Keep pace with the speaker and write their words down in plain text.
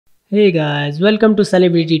Hey guys, welcome to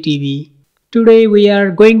Celebrity TV. Today we are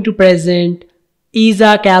going to present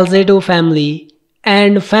Iza Calzado family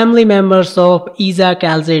and family members of Iza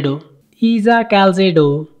Calzado. Iza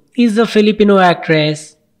Calzado is a Filipino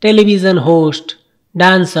actress, television host,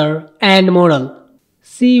 dancer and model.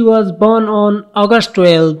 She was born on August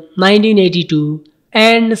 12, 1982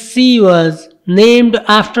 and she was named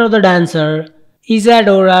after the dancer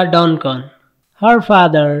Isadora Duncan. Her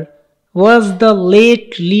father was the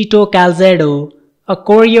late Lito Calzado, a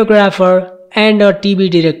choreographer and a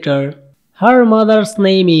TV director. Her mother's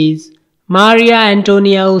name is Maria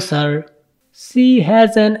Antonia Ussher. She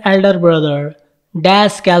has an elder brother,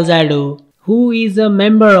 Iza Calzado, who is a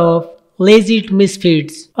member of Legit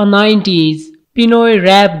Misfitz, a 90s Pinoy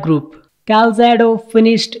rap group. Calzado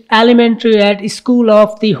finished elementary at School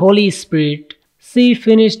of the Holy Spirit. She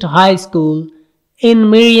finished high school in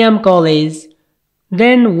Miriam College,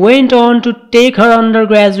 then went on to take her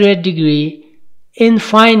undergraduate degree in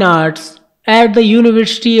Fine Arts at the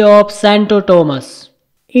University of Santo Tomas.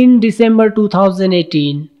 In December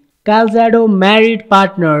 2018, Calzado married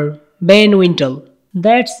partner Ben Wintle.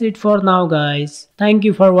 That's it for now guys. Thank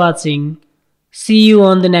you for watching. See you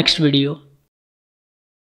on the next video.